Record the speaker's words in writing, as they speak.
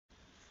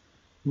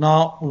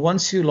Now,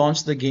 once you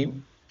launch the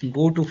game,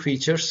 go to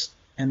features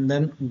and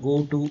then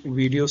go to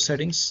video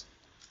settings.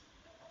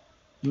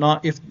 Now,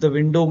 if the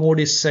window mode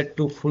is set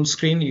to full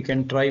screen, you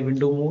can try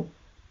window mode.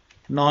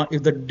 Now,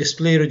 if the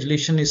display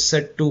resolution is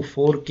set to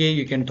 4K,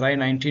 you can try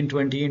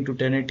 1920 into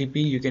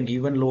 1080p. You can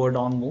even lower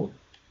down mode.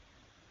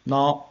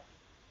 Now,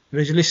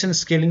 resolution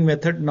scaling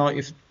method. Now,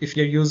 if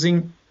you're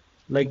using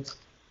like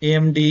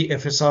AMD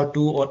FSR2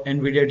 or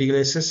Nvidia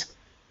DLSS,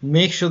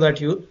 make sure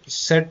that you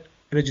set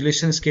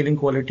resolution scaling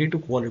quality to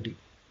quality.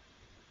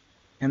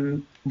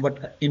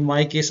 But in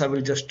my case, I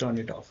will just turn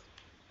it off.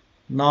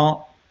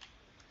 Now,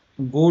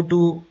 go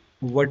to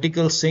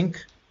vertical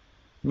sync.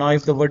 Now,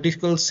 if the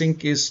vertical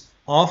sync is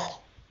off,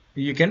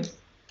 you can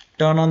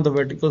turn on the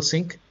vertical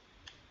sync.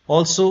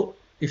 Also,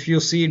 if you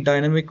see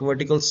dynamic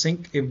vertical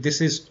sync, if this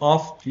is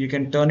off, you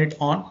can turn it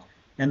on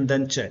and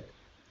then check.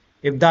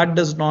 If that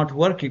does not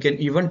work, you can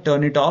even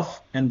turn it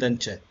off and then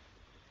check.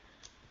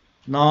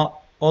 Now,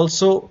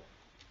 also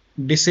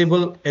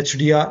disable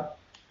HDR.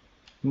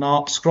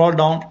 Now scroll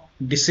down,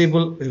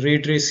 disable ray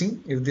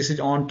tracing. If this is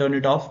on, turn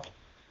it off.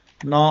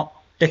 Now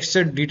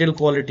texture detail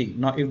quality.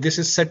 Now if this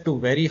is set to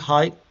very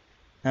high,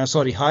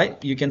 high,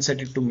 you can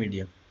set it to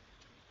medium.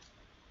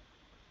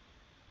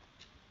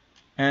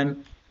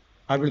 And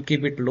I will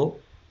keep it low.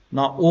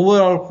 Now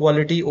overall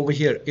quality over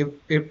here,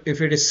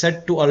 if it is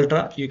set to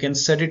ultra, you can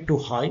set it to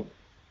high,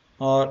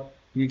 or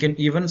you can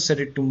even set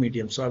it to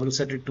medium. So I will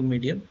set it to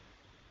medium.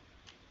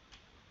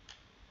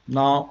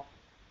 Now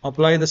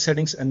apply the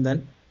settings and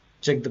then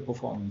check the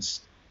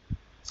performance.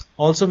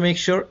 Also make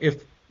sure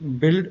if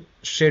build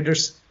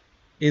shaders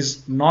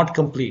is not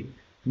complete,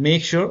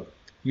 make sure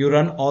you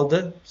run all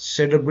the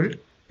shader build,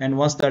 and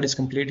once that is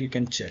complete, you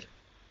can check.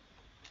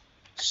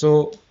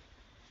 So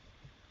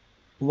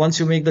once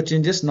you make the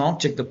changes, now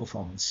check the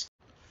performance.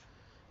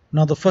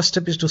 Now the first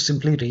step is to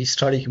simply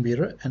restart your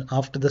computer, and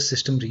after the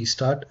system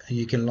restart,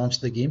 you can launch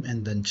the game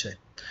and then check.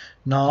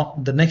 Now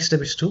the next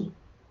step is to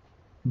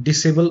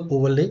disable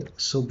overlay.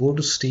 So go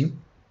to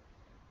Steam,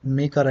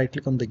 make a right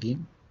click on the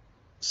game,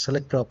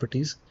 select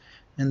properties,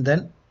 and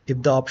then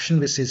if the option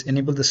which says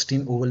enable the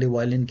Steam overlay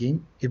while in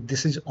game, if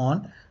this is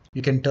on,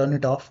 you can turn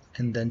it off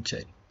and then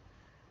check.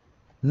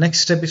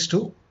 Next step is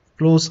to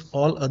close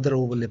all other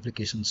overlay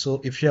applications. So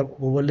if you have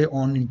overlay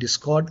on in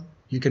Discord,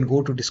 you can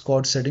go to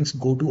Discord settings,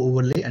 go to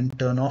overlay and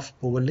turn off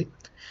overlay.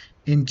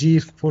 In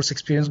GeForce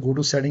Experience, go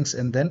to settings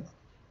and then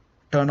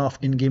turn off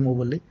in-game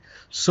overlay.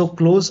 So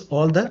close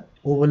all the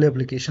overlay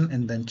application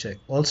and then check.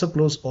 Also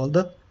close all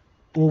the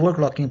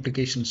overclocking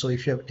application. So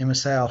if you have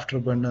MSI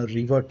Afterburner,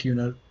 Revert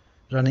Tuner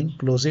running,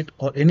 close it,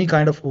 or any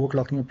kind of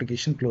overclocking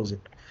application, close it.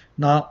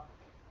 Now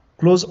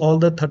close all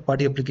the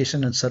third-party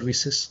application and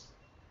services,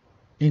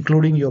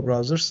 including your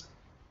browsers,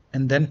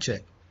 and then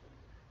check.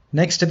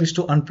 Next step is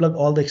to unplug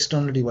all the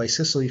external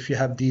devices. So if you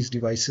have these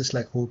devices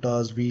like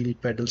hotas, wheel,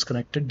 pedals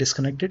connected,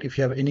 disconnect it. If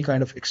you have any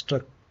kind of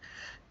extra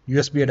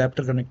USB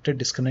adapter connected,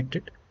 disconnect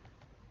it.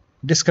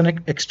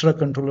 Disconnect extra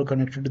controller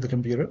connected to the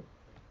computer.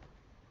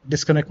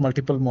 Disconnect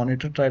multiple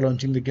monitor, try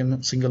launching the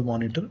game single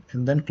monitor,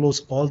 and then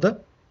close all the,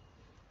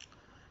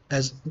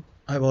 as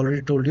I've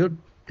already told you,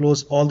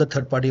 close all the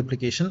third-party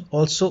application.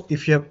 Also,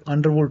 if you have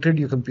undervolted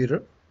your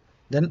computer,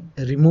 then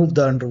remove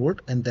the undervolt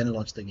and then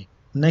launch the game.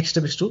 Next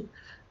step is to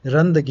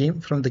run the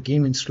game from the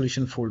game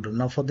installation folder.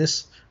 Now for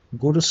this,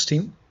 go to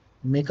Steam,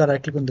 make a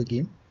right click on the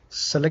game,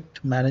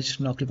 select manage,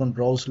 now click on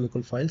browse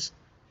local files.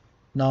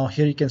 Now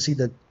here you can see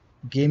the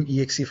game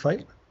exe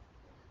file.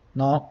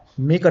 Now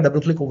make a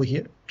double click over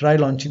here, try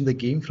launching the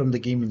game from the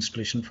game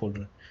installation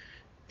folder.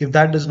 If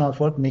that does not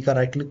work, make a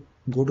right click,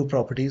 go to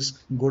properties,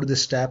 go to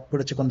this tab,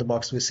 put a check on the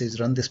box which says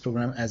run this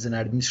program as an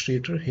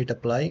administrator, hit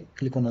apply,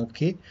 click on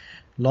OK,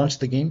 launch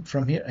the game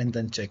from here and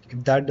then check.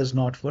 If that does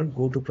not work,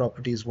 go to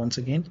properties once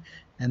again,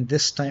 and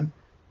this time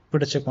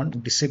put a check on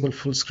disable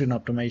full screen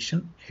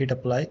optimization, hit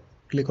apply,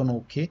 click on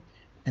OK,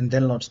 and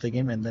then launch the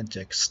game and then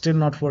check. Still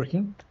not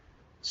working,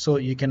 so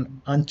you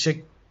can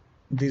uncheck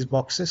these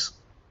boxes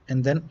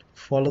and then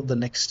follow the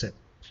next step.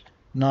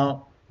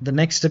 Now the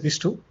next step is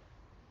to,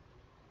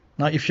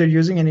 now if you're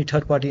using any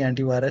third-party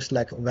antivirus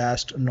like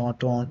Avast,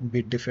 Norton,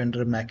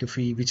 Bitdefender,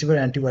 McAfee, whichever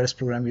antivirus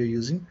program you're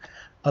using,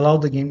 allow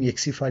the game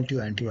exe file to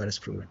your antivirus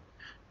program.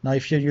 Now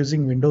if you're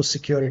using Windows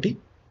security,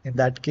 in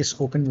that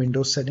case open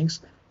Windows settings,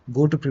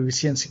 go to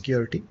privacy and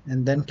security,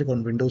 and then click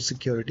on Windows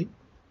security.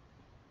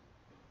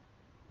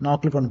 Now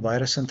click on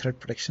virus and threat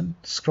protection.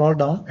 Scroll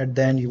down, at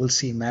the end you will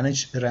see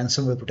manage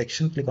ransomware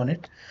protection, click on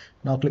it.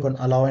 Now click on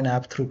allow an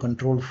app through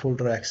controlled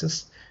folder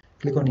access,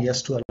 click on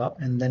yes to allow,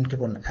 and then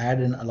click on add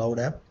an allowed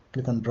app,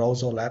 click on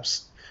browse all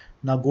apps.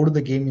 Now go to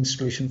the game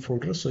installation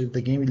folder. So if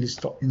the game is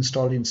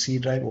installed in C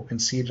drive, open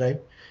C drive,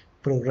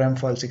 program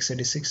file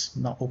 686.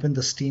 Now open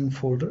the Steam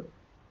folder.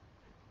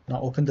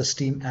 Now open the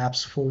Steam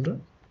apps folder.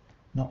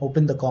 Now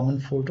open the common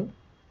folder,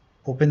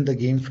 open the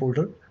game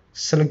folder,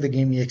 select the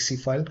game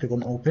exe file, click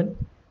on open.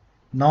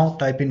 Now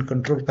type in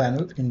control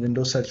panel in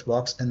Windows search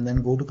box and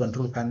then go to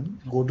control panel,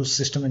 go to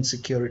system and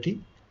security,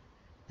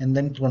 and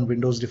then click on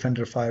Windows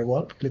Defender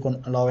Firewall, click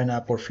on Allow an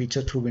app or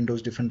feature through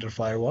Windows Defender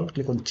Firewall,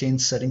 click on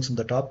Change Settings on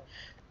the top,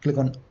 click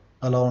on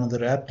Allow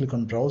another app, click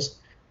on Browse,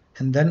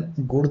 and then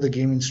go to the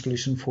game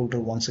installation folder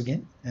once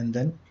again, and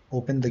then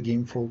open the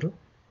game folder,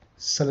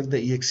 select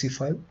the exe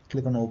file,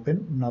 click on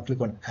Open, now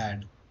click on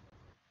Add.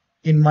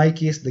 In my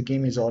case, the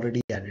game is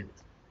already added.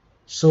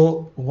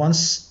 So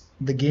once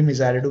the game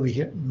is added over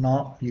here,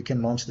 now you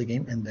can launch the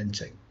game and then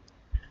check.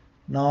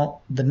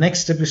 Now the next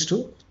step is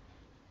to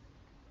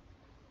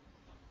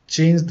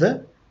change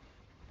the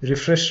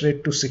refresh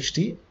rate to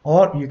 60,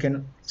 or you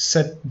can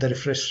set the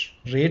refresh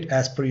rate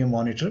as per your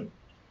monitor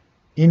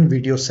in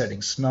video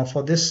settings. Now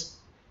for this,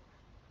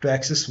 to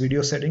access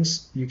video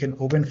settings, you can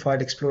open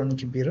File Explorer on the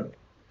computer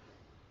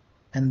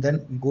and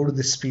then go to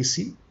this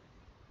PC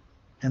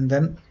and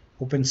then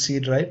open C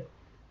drive.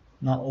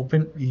 Now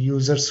open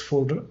users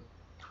folder.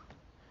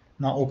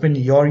 Now open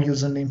your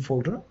username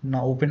folder.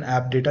 Now open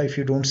app data. If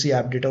you don't see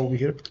app data over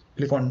here,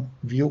 click on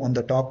view on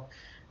the top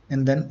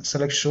and then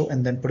select show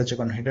and then put a check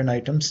on hidden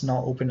items.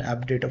 Now open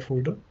app data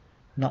folder.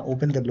 Now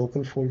open the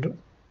local folder.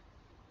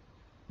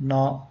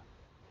 Now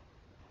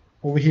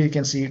over here you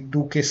can see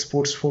 2K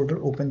sports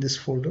folder. Open this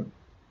folder.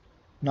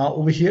 Now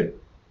over here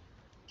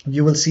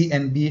you will see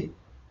NBA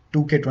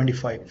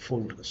 2K25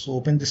 folder. So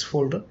open this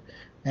folder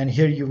and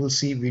here you will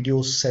see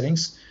video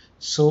settings.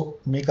 So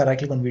make a right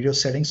click on video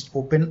settings,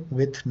 open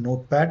with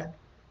notepad.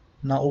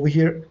 Now over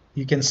here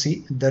you can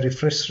see the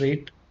refresh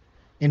rate.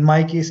 In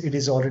my case it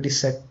is already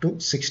set to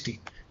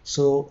 60.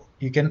 So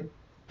you can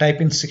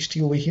type in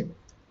 60 over here.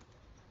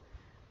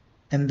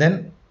 And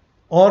then,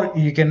 or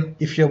you can,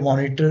 if your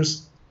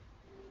monitor's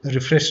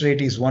refresh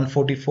rate is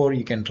 144,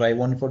 you can try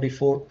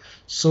 144.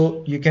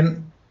 So you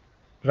can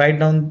write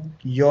down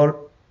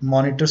your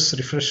monitor's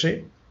refresh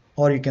rate,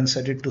 or you can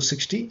set it to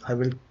 60. I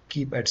will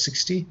keep at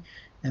 60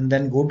 and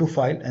then go to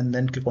file and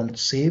then click on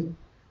save.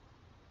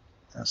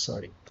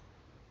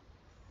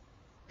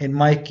 In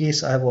my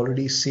case I have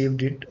already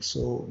saved it,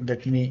 so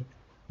let me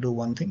do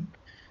one thing.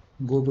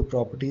 Go to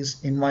properties.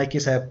 In my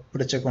case I have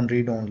put a check on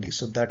read only,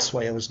 so that's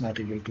why I was not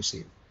able to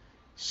save.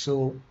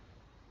 So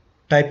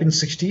type in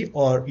 60,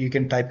 or you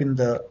can type in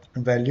the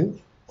value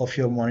of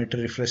your monitor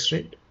refresh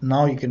rate.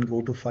 Now you can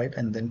go to file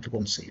and then click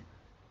on save.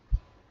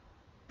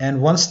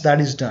 And once that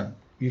is done,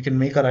 you can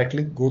make a right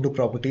click, go to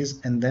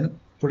properties and then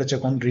put a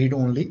check on read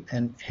only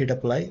and hit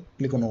apply,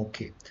 click on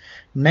OK.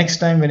 Next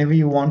time whenever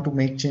you want to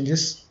make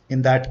changes,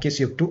 in that case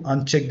you have to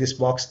uncheck this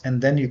box and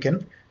then you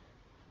can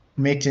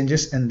make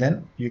changes and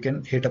then you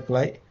can hit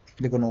apply,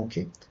 click on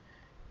OK.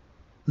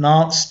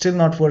 Now still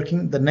not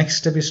working. The next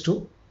step is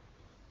to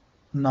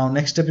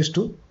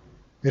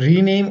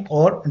rename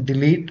or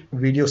delete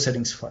video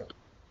settings file.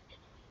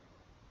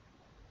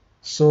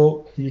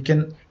 So you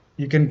can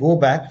go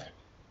back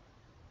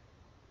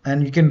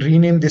and you can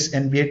rename this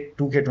NBA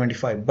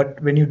 2K25,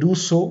 but when you do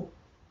so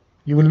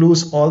you will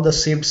lose all the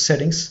saved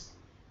settings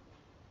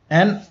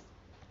and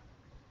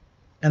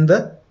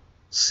the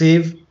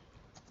save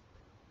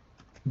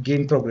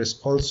game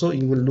progress. Also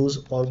you will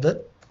lose all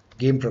the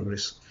game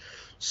progress.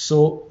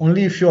 So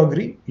only if you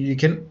agree you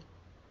can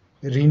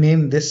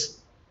rename this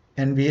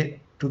NBA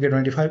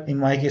 2K25. In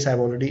my case I have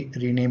already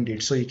renamed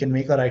it, so you can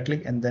make a right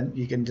click and then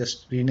you can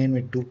just rename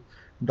it to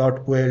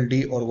 .old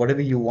or whatever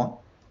you want.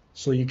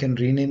 So you can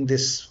rename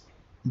this,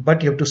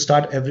 but you have to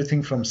start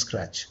everything from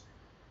scratch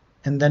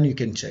and then you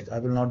can check. I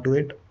will not do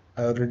it,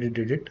 I already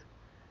did it.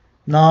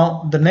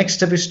 Now the next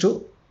step is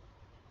to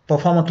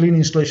perform a clean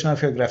installation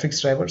of your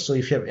graphics driver. So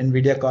if you have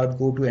Nvidia card,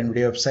 go to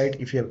Nvidia website.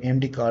 If you have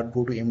AMD card,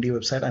 go to AMD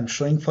website. I'm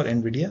showing for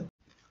Nvidia.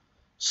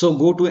 So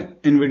go to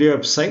Nvidia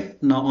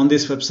website. Now on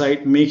this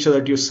website, make sure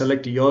that you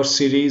select your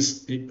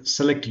series,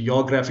 select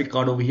your graphic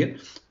card over here.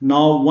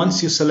 Now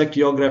once you select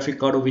your graphic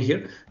card over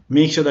here,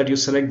 make sure that you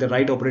select the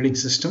right operating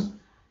system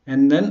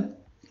and then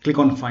click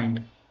on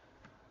find.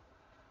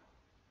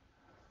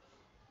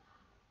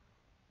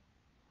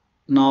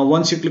 Now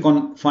once you click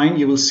on find,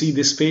 you will see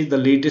this page. The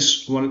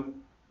latest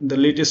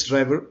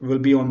driver will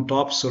be on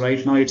top. So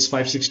right now it's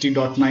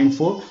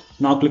 560.94.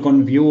 Now click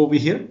on view over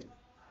here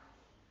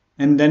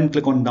and then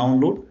click on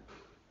download.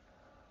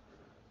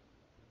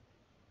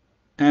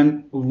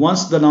 And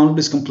once the download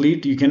is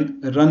complete, you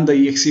can run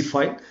the exe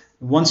file.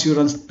 Once you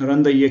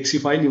run the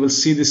exe file, you will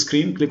see the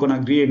screen. Click on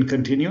agree and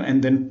continue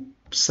and then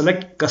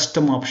select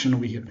custom option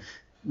over here.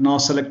 Now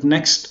select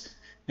next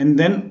and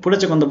then put a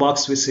check on the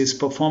box which says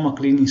perform a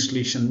clean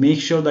installation.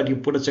 Make sure that you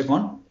put a check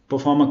on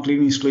perform a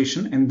clean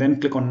installation and then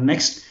click on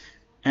next.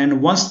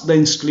 And once the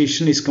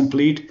installation is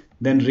complete,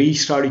 then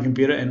restart your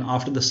computer, and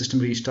after the system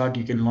restart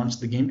you can launch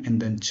the game and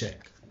then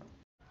check.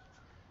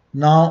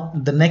 Now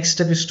the next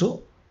step is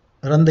to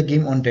run the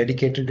game on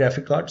dedicated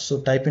graphic card.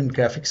 So type in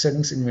graphic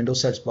settings in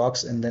Windows search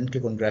box and then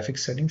click on graphic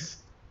settings.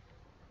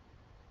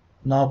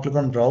 Now click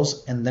on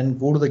browse and then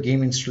go to the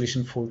game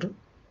installation folder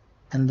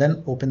and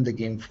then open the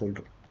game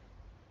folder.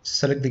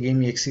 Select the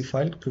game exe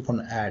file, click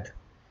on add.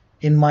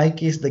 In my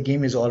case the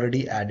game is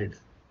already added.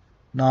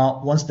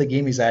 Now once the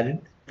game is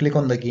added, click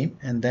on the game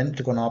and then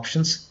click on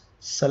options,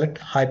 select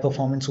high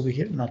performance over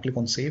here. Now click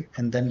on save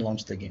and then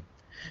launch the game.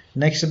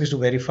 Next step is to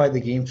verify the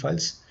game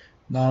files.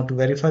 Now to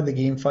verify the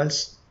game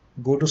files,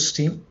 go to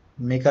Steam,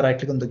 make a right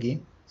click on the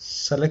game,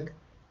 select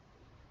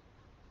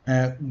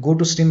go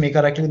to Steam, make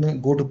a right click on the,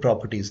 go to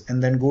properties,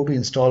 and then go to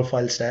install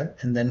files tab,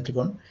 and then click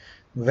on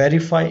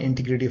verify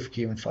integrity of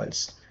game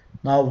files.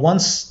 Now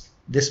once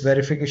this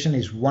verification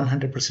is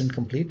 100%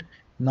 complete,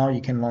 now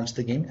you can launch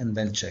the game and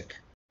then check.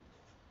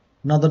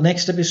 Now the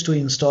next step is to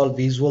install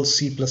Visual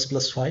C++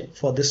 file.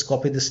 For this,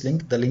 copy this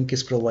link. The link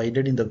is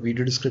provided in the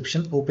video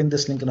description. Open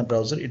this link in a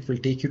browser. It will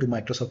take you to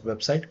Microsoft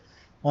website.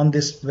 On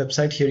this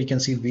website here you can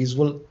see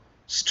Visual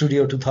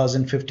Studio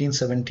 2015,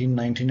 17,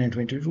 19 and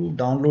 22.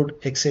 Download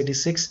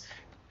x86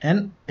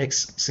 and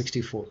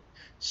x64.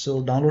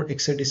 So download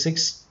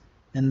x86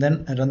 and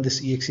then run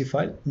this exe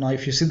file. Now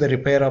if you see the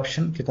repair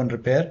option, click on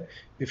repair.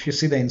 If you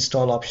see the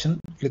install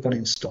option, click on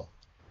install.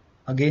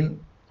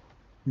 Again,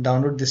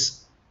 download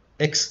this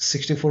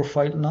x64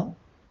 file now,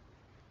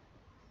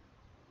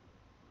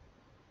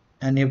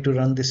 and you have to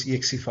run this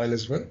exe file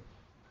as well.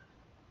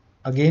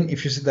 Again,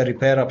 if you see the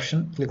repair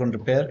option, click on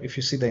repair. If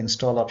you see the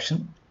install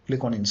option,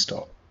 click on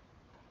install.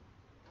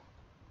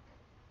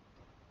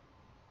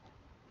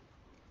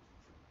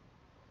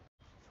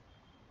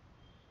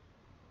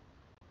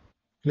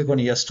 Click on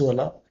yes to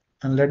allow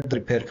and let the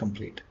repair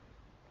complete.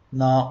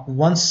 Now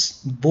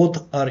once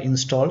both are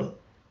installed,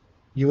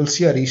 you will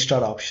see a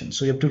restart option.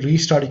 So you have to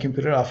restart your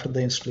computer after the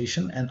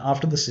installation, and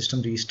after the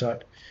system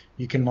restart,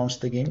 you can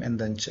launch the game and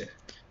then check.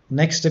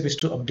 Next step is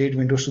to update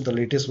Windows to the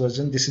latest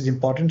version. This is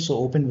important. So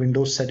open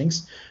Windows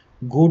settings,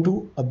 go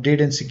to update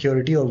and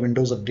security or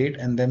Windows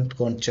update, and then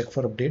go and check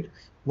for update.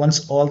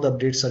 Once all the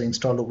updates are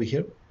installed over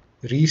here,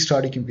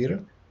 restart your computer,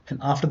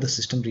 and after the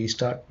system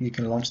restart, you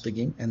can launch the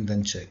game and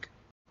then check.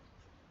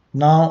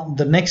 Now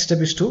the next step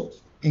is to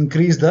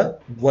increase the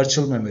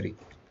virtual memory.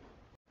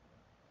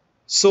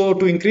 So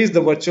to increase the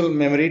virtual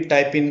memory,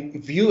 type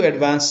in View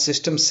Advanced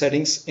System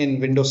Settings in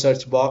Windows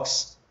search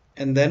box,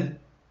 and then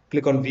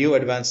click on View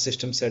Advanced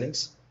System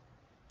Settings,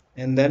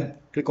 and then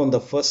click on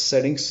the first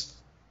settings,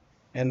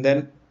 and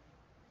then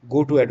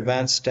go to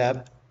Advanced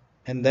tab,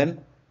 and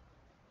then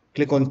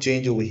click on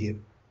Change over here,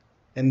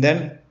 and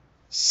then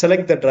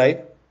select the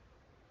drive.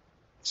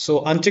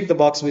 So uncheck the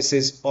box which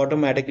says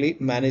automatically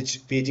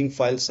manage paging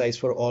file size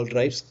for all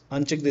drives.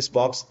 Uncheck this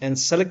box and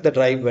select the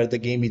drive where the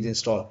game is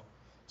installed.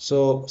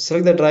 So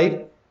select the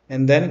drive,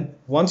 and then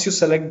once you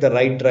select the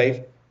right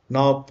drive,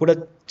 now put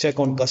a check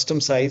on custom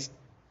size,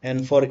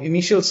 and for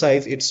initial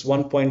size it's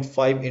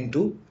 1.5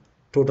 into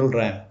total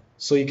RAM.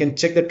 So you can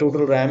check the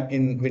total RAM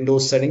in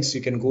Windows settings.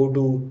 You can go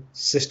to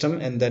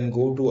system and then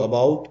go to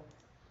about,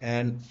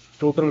 and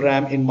total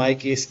RAM in my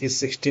case is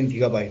 16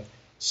 GB.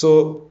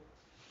 So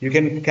you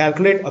can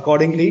calculate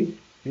accordingly.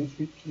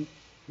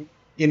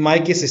 In my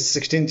case it's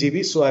 16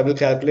 GB, so I will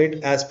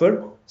calculate as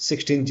per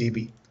 16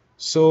 GB.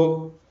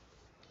 So,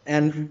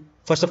 and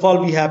first of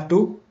all we have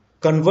to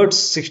convert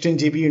 16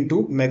 GB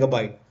into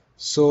megabyte.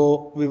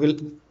 So we will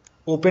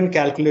open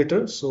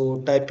calculator.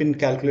 So type in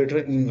calculator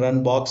in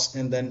run box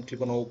and then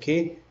click on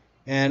OK,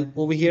 and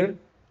over here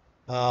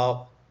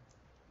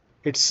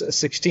it's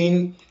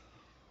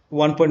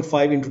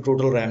 1.5 into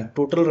total RAM.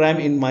 Total RAM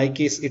in my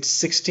case it's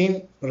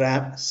 16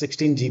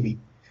 GB.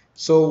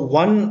 So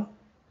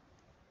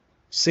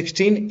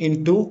 116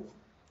 into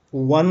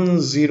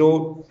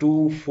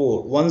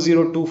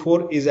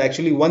 1024 is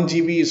actually 1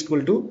 GB is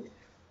equal to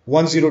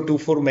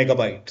 1024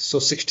 megabyte. So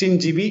 16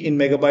 GB in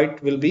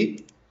megabyte will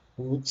be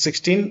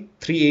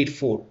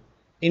 16384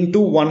 into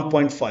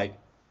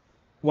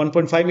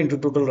 1.5 into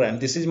total RAM.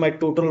 This is my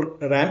total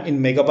RAM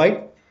in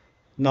megabyte.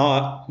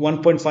 Now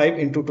 1.5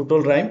 into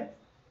total RAM,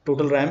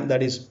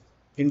 that is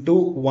into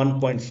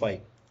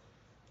 1.5.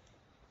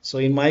 So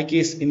in my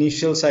case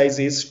initial size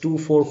is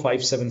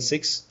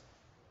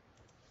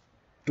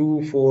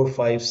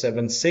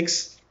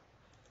 24576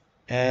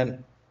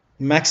 and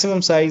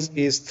maximum size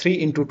is 3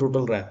 into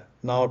total RAM.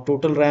 Now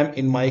total RAM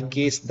in my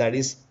case that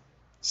is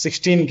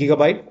 16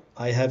 GB.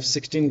 I have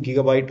 16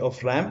 GB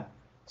of RAM.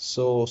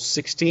 So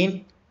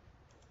 16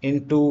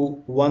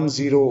 into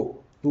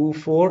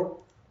 1024,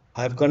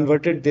 I have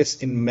converted this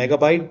in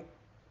megabyte.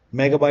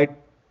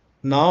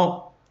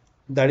 Now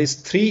that is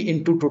 3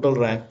 into total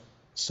RAM.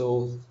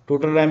 So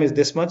total RAM is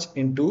this much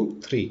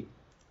into 3,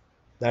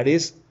 that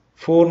is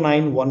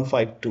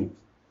 49152.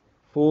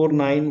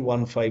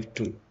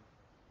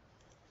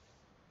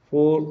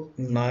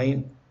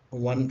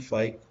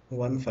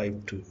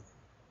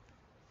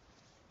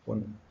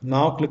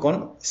 Now click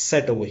on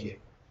set over here,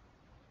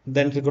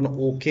 then click on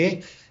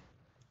OK,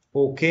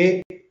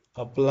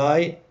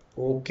 apply,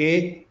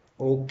 OK.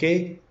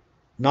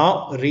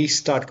 Now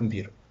restart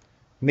computer.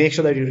 Make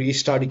sure that you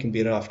restart your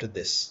computer after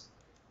this.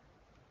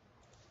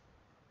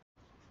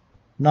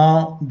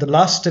 Now the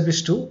last step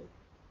is to,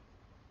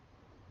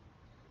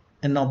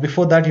 and now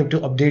before that you have to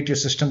update your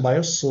system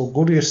BIOS. So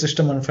go to your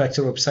system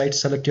manufacturer website,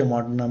 select your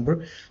model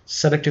number,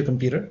 select your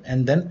computer,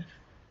 and then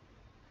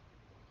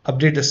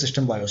update the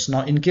system BIOS.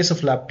 Now, in case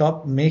of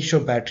laptop, make sure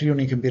battery on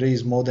your computer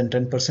is more than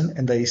 10%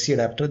 and the AC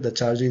adapter, the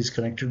charger, is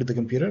connected to the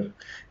computer.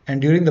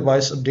 And during the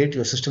BIOS update,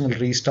 your system will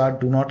restart.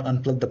 Do not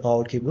unplug the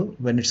power cable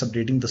when it's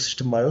updating the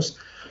system BIOS.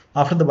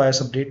 After the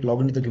BIOS update,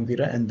 log into the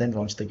computer and then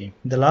launch the game.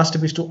 The last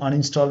step is to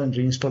uninstall and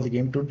reinstall the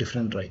game to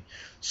different drive.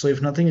 So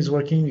if nothing is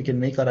working, you can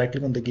make a right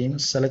click on the game,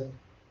 select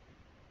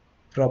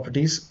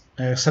properties,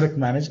 select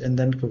manage, and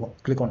then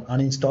click on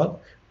uninstall.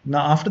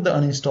 Now after the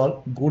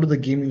uninstall, go to the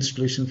game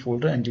installation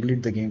folder and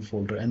delete the game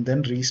folder, and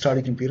then restart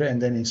your computer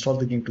and then install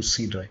the game to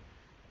C drive.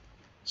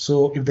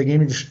 So if the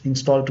game is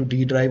installed to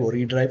D drive or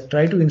E drive,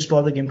 try to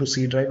install the game to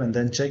C drive and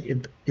then check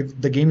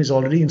if the game is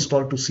already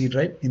installed to C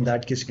drive. In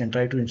that case, you can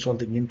try to install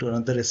the game to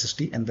another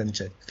SSD and then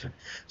check.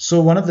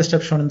 So one of the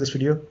steps shown in this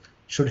video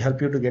should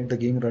help you to get the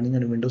game running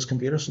on a Windows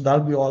computer. So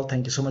that'll be all.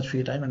 Thank you so much for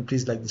your time, and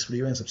please like this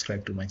video and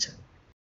subscribe to my channel.